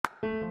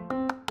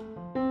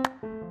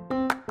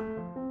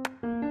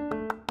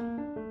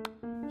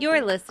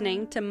You're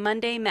listening to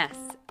Monday Mess,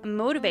 a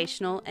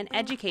motivational and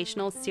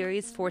educational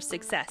series for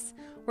success,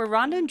 where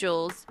Rhonda and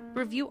Jules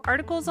review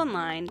articles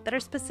online that are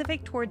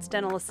specific towards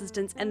dental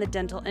assistants and the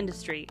dental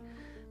industry.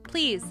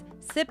 Please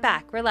sit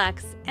back,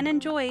 relax, and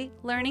enjoy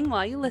learning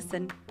while you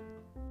listen.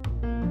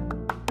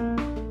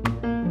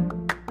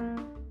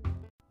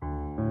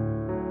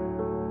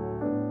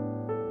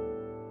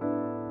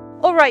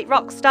 Alright,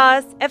 rock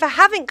stars, if I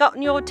haven't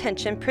gotten your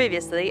attention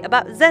previously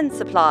about Zen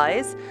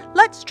Supplies,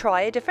 let's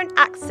try a different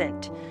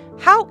accent.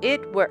 How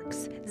it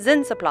works.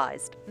 Zen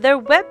Supplies. Their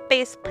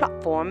web-based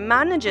platform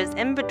manages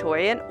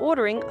inventory and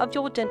ordering of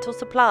your dental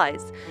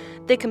supplies.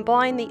 They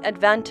combine the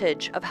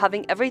advantage of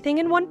having everything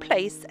in one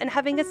place and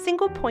having a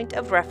single point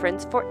of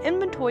reference for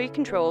inventory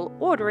control,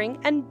 ordering,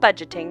 and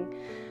budgeting.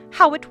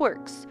 How it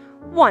works.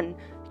 1.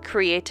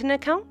 Create an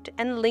account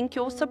and link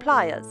your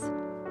suppliers.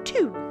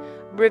 2.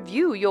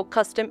 Review your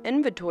custom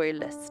inventory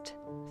list.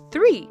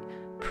 3.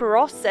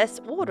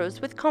 Process orders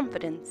with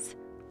confidence.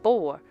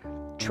 4.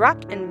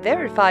 Track and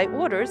verify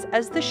orders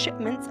as the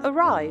shipments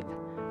arrive.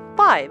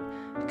 5.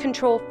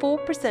 Control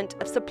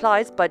 4% of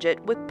supplies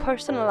budget with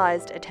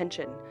personalized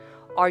attention.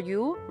 Are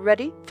you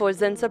ready for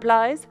Zen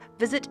Supplies?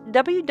 Visit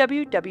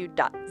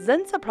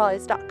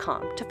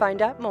www.zensupplies.com to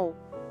find out more.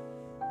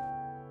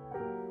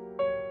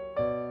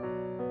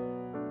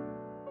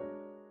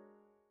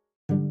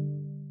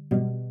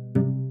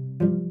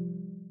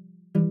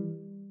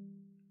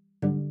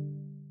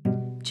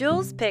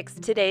 Jules picks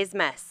today's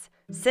mess.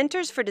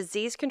 Centers for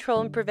Disease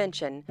Control and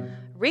Prevention.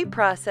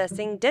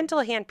 Reprocessing Dental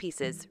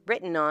Handpieces,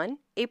 written on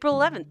April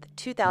 11th,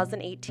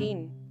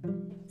 2018.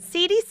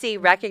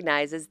 CDC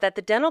recognizes that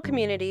the dental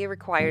community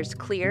requires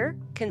clear,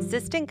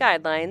 consistent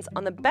guidelines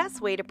on the best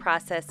way to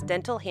process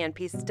dental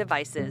handpiece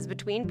devices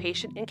between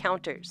patient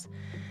encounters.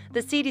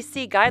 The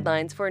CDC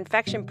guidelines for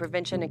infection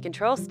prevention and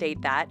control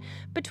state that,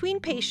 between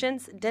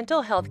patients,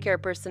 dental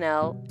healthcare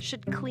personnel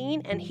should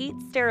clean and heat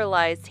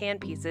sterilize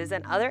handpieces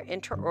and other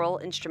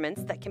intraoral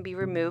instruments that can be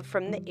removed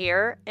from the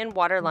air and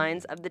water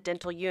lines of the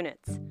dental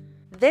units.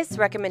 This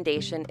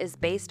recommendation is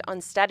based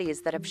on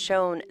studies that have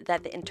shown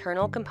that the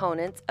internal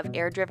components of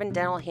air-driven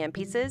dental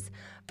handpieces,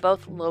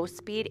 both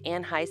low-speed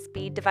and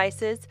high-speed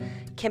devices,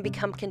 can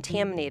become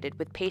contaminated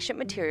with patient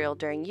material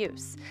during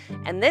use,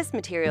 and this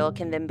material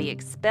can then be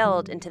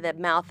expelled into the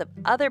mouth of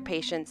other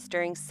patients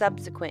during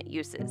subsequent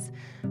uses.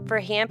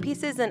 For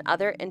handpieces and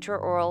other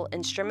intraoral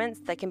instruments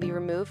that can be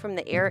removed from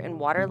the air and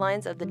water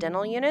lines of the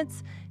dental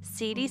units,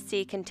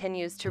 CDC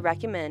continues to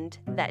recommend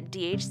that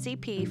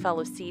DHCP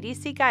follow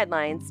CDC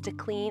guidelines to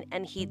clean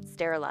and heat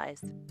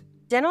sterilize.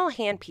 Dental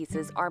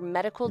handpieces are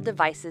medical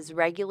devices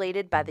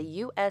regulated by the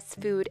U.S.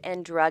 Food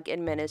and Drug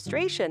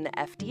Administration, the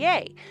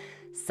FDA.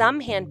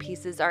 Some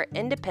handpieces are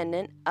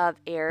independent of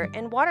air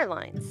and water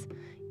lines,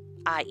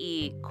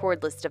 i.e.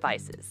 cordless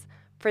devices.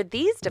 For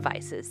these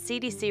devices,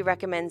 CDC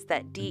recommends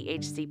that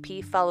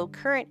DHCP follow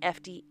current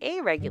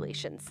FDA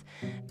regulations.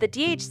 The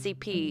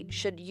DHCP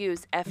should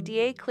use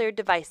FDA-cleared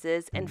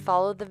devices and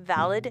follow the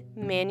valid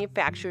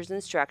manufacturer's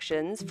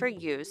instructions for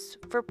use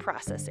for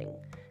processing,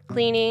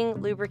 cleaning,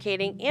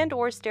 lubricating,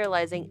 and/or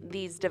sterilizing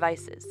these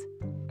devices.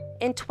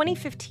 In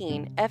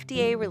 2015,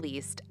 FDA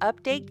released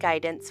update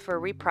guidance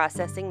for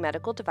reprocessing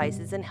medical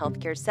devices in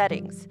healthcare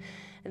settings.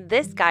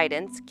 This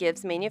guidance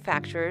gives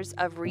manufacturers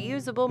of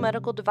reusable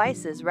medical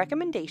devices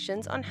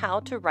recommendations on how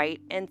to write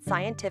and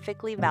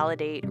scientifically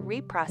validate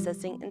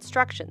reprocessing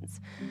instructions.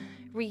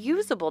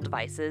 Reusable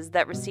devices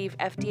that receive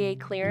FDA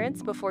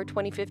clearance before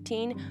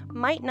 2015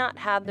 might not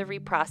have the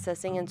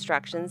reprocessing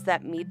instructions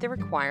that meet the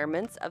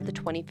requirements of the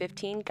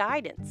 2015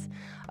 guidance.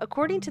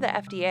 According to the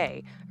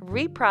FDA,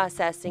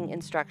 reprocessing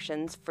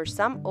instructions for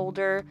some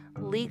older,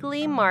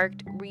 legally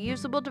marked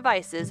reusable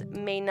devices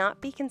may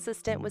not be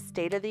consistent with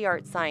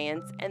state-of-the-art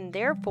science and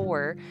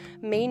therefore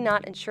may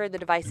not ensure the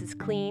device is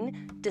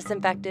clean,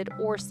 disinfected,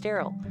 or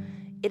sterile.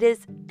 It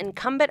is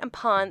incumbent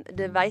upon the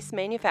device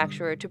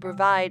manufacturer to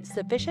provide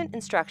sufficient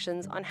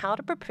instructions on how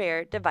to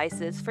prepare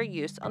devices for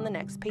use on the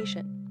next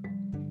patient.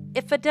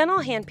 If a dental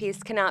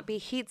handpiece cannot be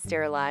heat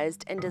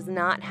sterilized and does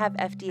not have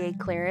FDA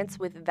clearance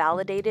with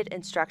validated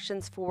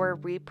instructions for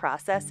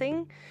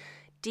reprocessing,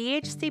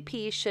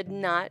 DHCP should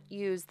not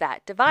use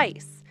that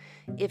device.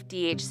 If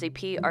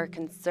DHCP are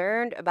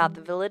concerned about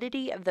the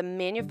validity of the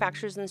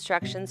manufacturer's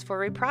instructions for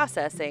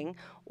reprocessing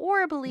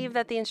or believe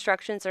that the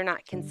instructions are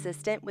not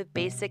consistent with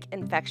basic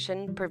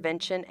infection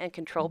prevention and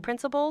control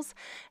principles,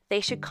 they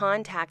should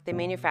contact the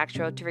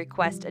manufacturer to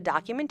request a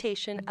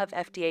documentation of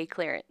FDA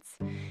clearance.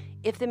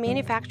 If the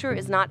manufacturer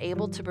is not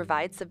able to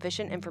provide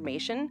sufficient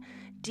information,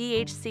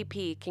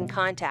 DHCP can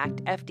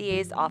contact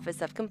FDA's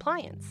Office of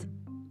Compliance.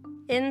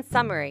 In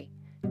summary,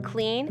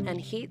 clean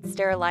and heat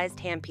sterilized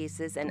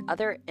handpieces and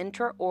other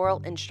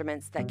intraoral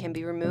instruments that can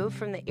be removed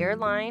from the air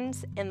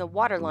lines and the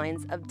water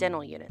lines of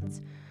dental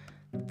units.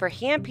 For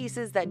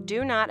handpieces that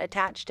do not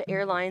attach to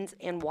airlines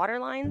and water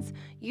lines,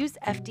 use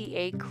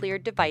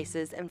FDA-cleared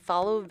devices and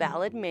follow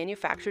valid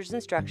manufacturer's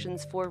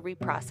instructions for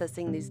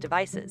reprocessing these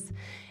devices.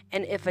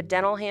 And if a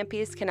dental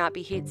handpiece cannot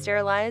be heat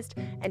sterilized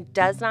and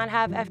does not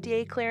have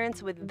FDA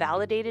clearance with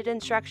validated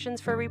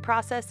instructions for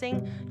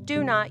reprocessing,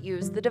 do not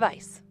use the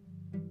device.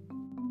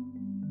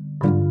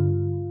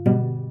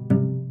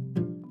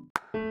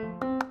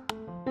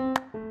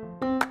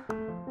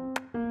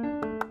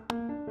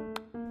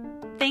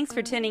 Thanks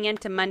for tuning in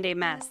to Monday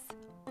Mess.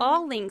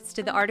 All links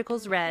to the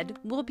articles read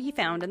will be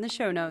found in the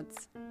show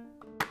notes.